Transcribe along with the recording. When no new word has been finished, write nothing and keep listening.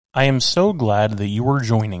I am so glad that you are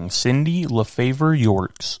joining Cindy LaFavor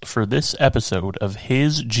Yorks for this episode of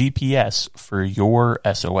His GPS for Your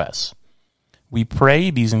SOS. We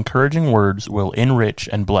pray these encouraging words will enrich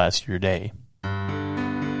and bless your day.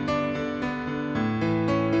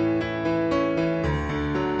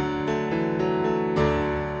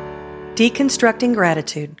 Deconstructing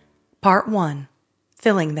Gratitude, Part 1,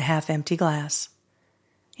 Filling the Half-Empty Glass.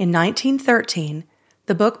 In 1913,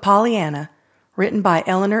 the book Pollyanna, written by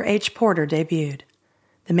Eleanor H. Porter, debuted.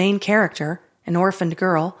 The main character, an orphaned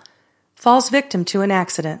girl, falls victim to an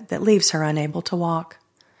accident that leaves her unable to walk.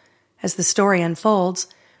 As the story unfolds,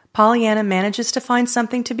 Pollyanna manages to find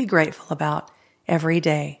something to be grateful about every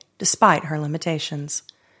day, despite her limitations.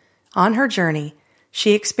 On her journey,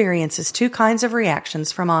 she experiences two kinds of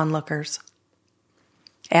reactions from onlookers: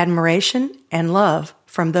 admiration and love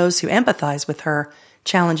from those who empathize with her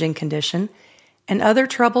challenging condition, and other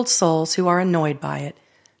troubled souls who are annoyed by it,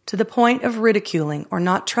 to the point of ridiculing or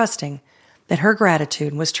not trusting that her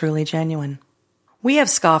gratitude was truly genuine. We have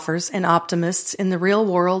scoffers and optimists in the real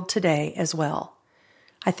world today as well.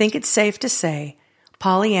 I think it's safe to say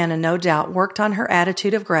Pollyanna no doubt worked on her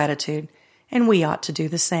attitude of gratitude, and we ought to do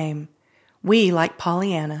the same. We, like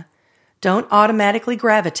Pollyanna, don't automatically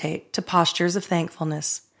gravitate to postures of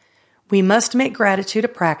thankfulness. We must make gratitude a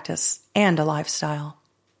practice and a lifestyle.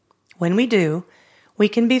 When we do, we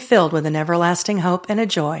can be filled with an everlasting hope and a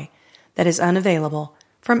joy that is unavailable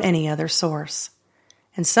from any other source.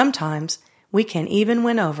 And sometimes we can even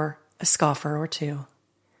win over a scoffer or two.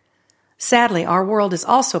 Sadly, our world is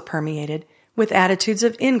also permeated with attitudes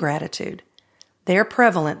of ingratitude. They are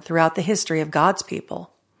prevalent throughout the history of God's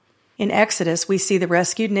people. In Exodus, we see the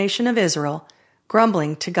rescued nation of Israel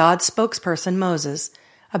grumbling to God's spokesperson Moses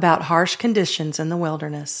about harsh conditions in the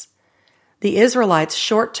wilderness. The Israelites'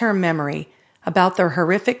 short-term memory about their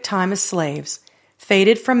horrific time as slaves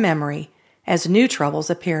faded from memory as new troubles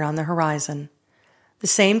appeared on the horizon. The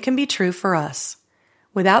same can be true for us.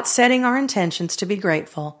 Without setting our intentions to be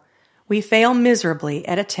grateful, we fail miserably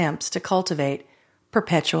at attempts to cultivate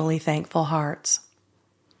perpetually thankful hearts.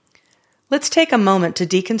 Let's take a moment to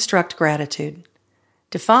deconstruct gratitude.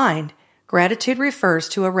 Defined, gratitude refers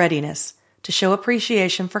to a readiness to show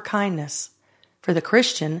appreciation for kindness. For the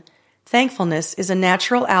Christian, thankfulness is a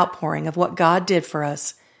natural outpouring of what God did for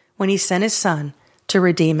us when He sent His Son to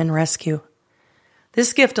redeem and rescue.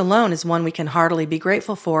 This gift alone is one we can heartily be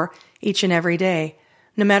grateful for each and every day,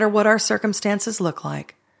 no matter what our circumstances look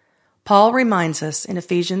like. Paul reminds us in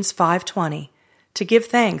Ephesians 5:20 to give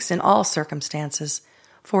thanks in all circumstances,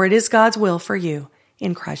 for it is God's will for you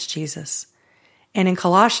in Christ Jesus. And in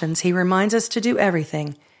Colossians, he reminds us to do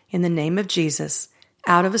everything in the name of Jesus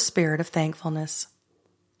out of a spirit of thankfulness.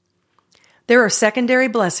 There are secondary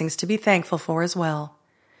blessings to be thankful for as well.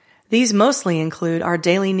 These mostly include our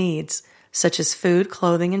daily needs, such as food,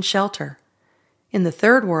 clothing, and shelter. In the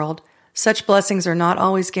third world, such blessings are not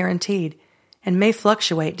always guaranteed and may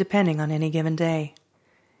fluctuate depending on any given day.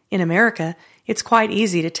 In America, it's quite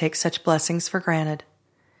easy to take such blessings for granted.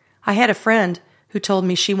 I had a friend who told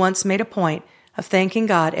me she once made a point of thanking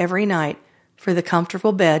God every night for the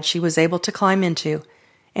comfortable bed she was able to climb into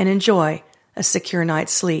and enjoy a secure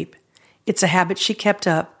night's sleep. It's a habit she kept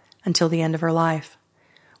up until the end of her life.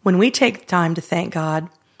 When we take time to thank God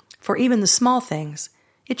for even the small things,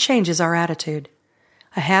 it changes our attitude.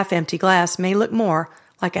 A half-empty glass may look more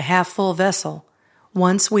like a half-full vessel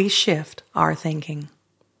once we shift our thinking.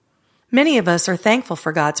 Many of us are thankful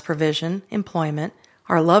for God's provision, employment,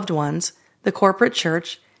 our loved ones, the corporate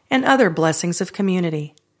church, and other blessings of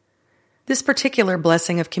community. This particular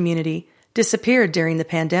blessing of community disappeared during the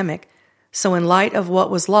pandemic, so in light of what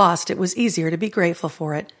was lost, it was easier to be grateful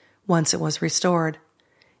for it once it was restored.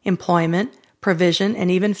 Employment, provision, and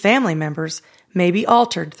even family members may be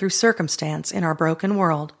altered through circumstance in our broken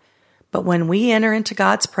world, but when we enter into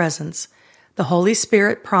God's presence, the Holy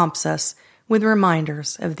Spirit prompts us with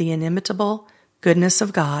reminders of the inimitable goodness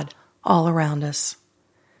of God all around us.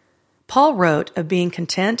 Paul wrote of being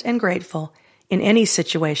content and grateful in any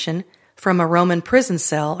situation from a Roman prison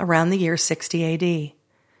cell around the year 60 A.D.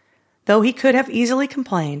 Though he could have easily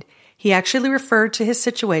complained, he actually referred to his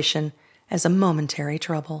situation as a momentary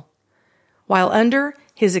trouble. While under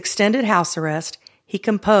his extended house arrest, he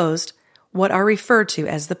composed what are referred to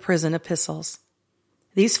as the prison epistles.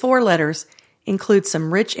 These 4 letters include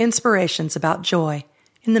some rich inspirations about joy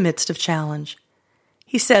in the midst of challenge.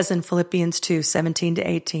 He says in Philippians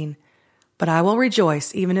 2:17-18, "But I will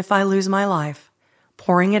rejoice even if I lose my life,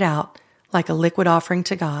 pouring it out like a liquid offering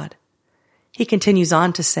to God." He continues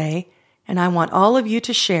on to say, "And I want all of you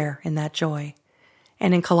to share in that joy."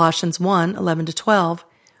 And in Colossians 1:11-12,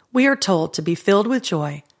 we are told to be filled with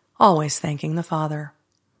joy always thanking the Father.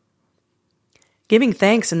 Giving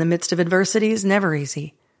thanks in the midst of adversity is never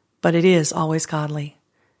easy, but it is always godly.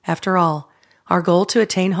 After all, our goal to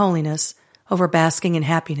attain holiness over basking in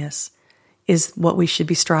happiness is what we should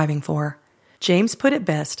be striving for. James put it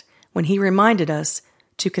best when he reminded us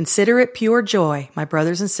to consider it pure joy, my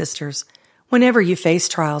brothers and sisters, whenever you face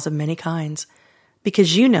trials of many kinds,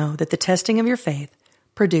 because you know that the testing of your faith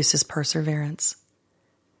produces perseverance.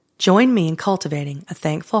 Join me in cultivating a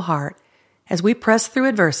thankful heart as we press through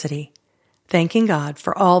adversity, thanking God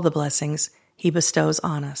for all the blessings He bestows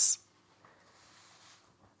on us.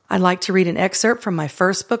 I'd like to read an excerpt from my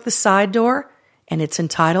first book, The Side Door, and it's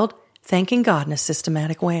entitled, Thanking God in a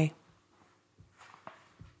Systematic Way.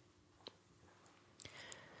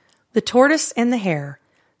 The tortoise and the hare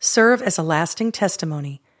serve as a lasting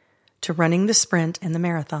testimony to running the sprint and the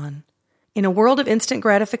marathon. In a world of instant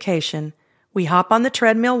gratification, we hop on the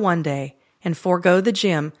treadmill one day and forego the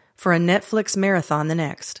gym for a Netflix marathon the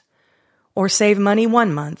next, or save money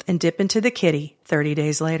 1 month and dip into the kitty 30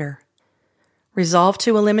 days later. Resolve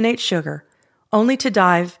to eliminate sugar, only to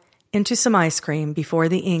dive into some ice cream before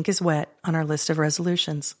the ink is wet on our list of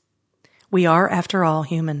resolutions. We are, after all,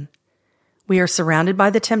 human. We are surrounded by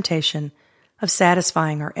the temptation of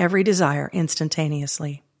satisfying our every desire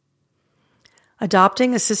instantaneously.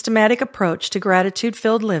 Adopting a systematic approach to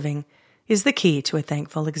gratitude-filled living is the key to a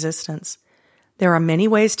thankful existence. There are many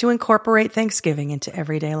ways to incorporate Thanksgiving into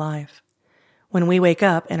everyday life. When we wake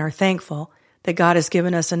up and are thankful that God has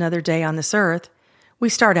given us another day on this earth, we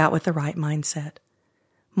start out with the right mindset.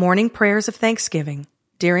 Morning prayers of thanksgiving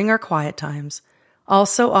during our quiet times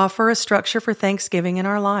also offer a structure for Thanksgiving in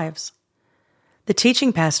our lives. The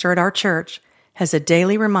teaching pastor at our church has a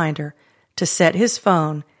daily reminder to set his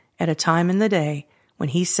phone at a time in the day when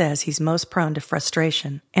he says he's most prone to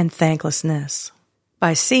frustration and thanklessness.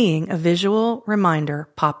 By seeing a visual reminder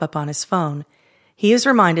pop up on his phone, he is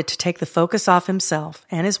reminded to take the focus off himself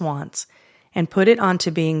and his wants and put it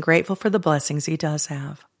onto being grateful for the blessings he does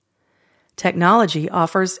have. Technology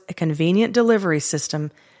offers a convenient delivery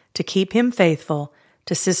system to keep him faithful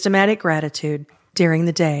to systematic gratitude during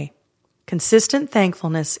the day. Consistent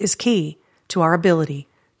thankfulness is key to our ability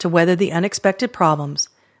to weather the unexpected problems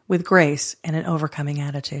with grace and an overcoming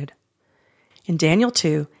attitude. In Daniel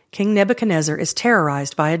 2, King Nebuchadnezzar is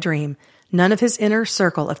terrorized by a dream none of his inner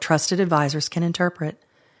circle of trusted advisors can interpret.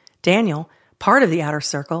 Daniel, part of the outer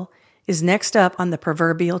circle, is next up on the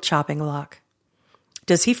proverbial chopping block.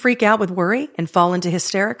 Does he freak out with worry and fall into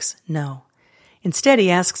hysterics? No. Instead,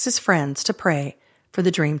 he asks his friends to pray for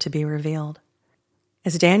the dream to be revealed.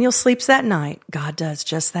 As Daniel sleeps that night, God does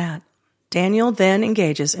just that. Daniel then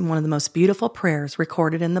engages in one of the most beautiful prayers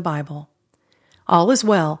recorded in the Bible. All is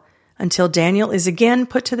well until Daniel is again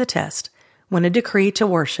put to the test when a decree to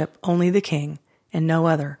worship only the king and no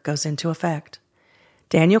other goes into effect.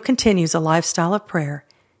 Daniel continues a lifestyle of prayer,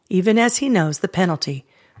 even as he knows the penalty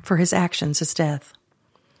for his actions is death.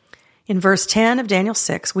 In verse 10 of Daniel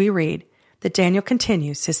 6, we read that Daniel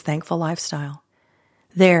continues his thankful lifestyle.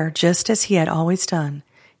 There, just as he had always done,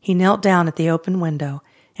 he knelt down at the open window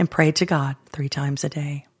and prayed to God 3 times a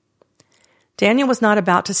day. Daniel was not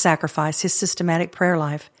about to sacrifice his systematic prayer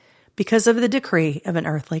life because of the decree of an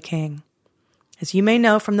earthly king. As you may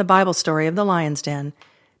know from the Bible story of the lion's den,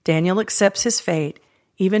 Daniel accepts his fate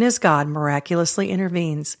even as God miraculously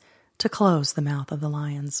intervenes to close the mouth of the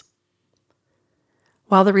lions.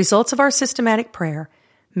 While the results of our systematic prayer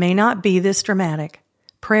may not be this dramatic,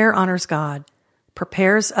 prayer honors God,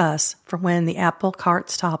 prepares us for when the apple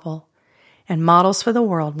carts topple, and models for the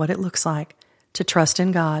world what it looks like to trust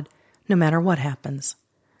in God no matter what happens.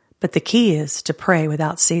 But the key is to pray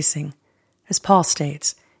without ceasing, as Paul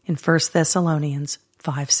states in 1 Thessalonians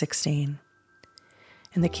 5:16.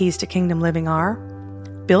 And the keys to kingdom living are: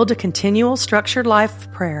 build a continual structured life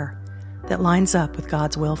of prayer that lines up with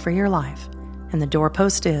God's will for your life. And the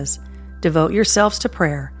doorpost is, devote yourselves to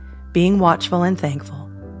prayer, being watchful and thankful.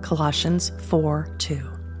 Colossians 4:2.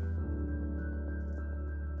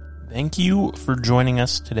 Thank you for joining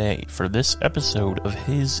us today for this episode of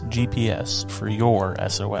His GPS for your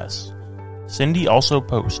SOS. Cindy also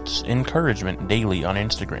posts encouragement daily on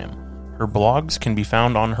Instagram. Her blogs can be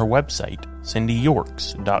found on her website,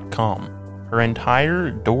 cindyyorks.com. Her entire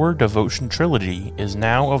Door Devotion trilogy is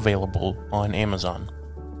now available on Amazon.